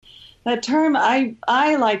That term, I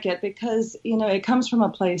like it because, it comes from a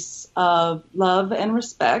place of love and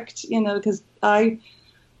respect, because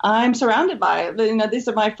I'm surrounded by it. These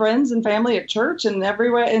are my friends and family at church and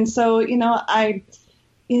everywhere. And so,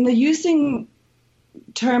 using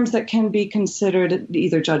terms that can be considered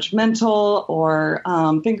either judgmental or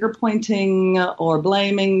finger pointing or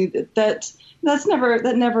blaming, that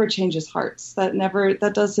never changes hearts.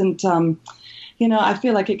 That doesn't, I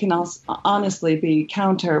feel like it can also honestly be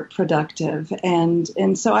counterproductive.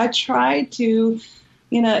 And so I try to,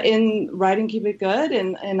 in writing Keep It Good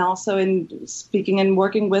and also in speaking and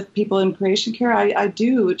working with people in creation care, I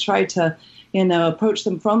do try to, approach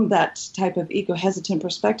them from that type of eco-hesitant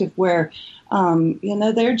perspective where,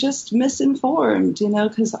 they're just misinformed,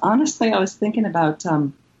 because honestly, I was thinking about,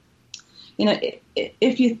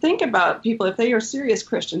 if you think about people, if they are serious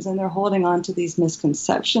Christians and they're holding on to these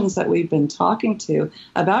misconceptions that we've been talking to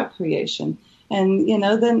about creation, and,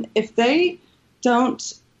 then if they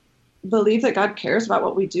don't believe that God cares about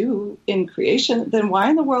what we do in creation, then why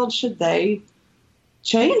in the world should they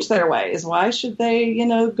change their ways? Why should they,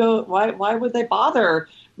 why would they bother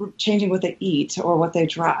changing what they eat or what they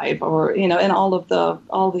drive or, and all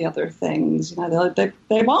the other things,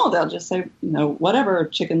 they won't. They'll just say, whatever,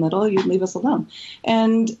 Chicken Little, you leave us alone.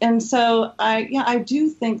 And so I do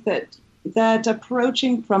think that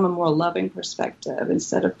approaching from a more loving perspective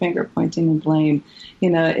instead of finger pointing and blame,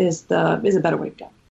 is a better way to go.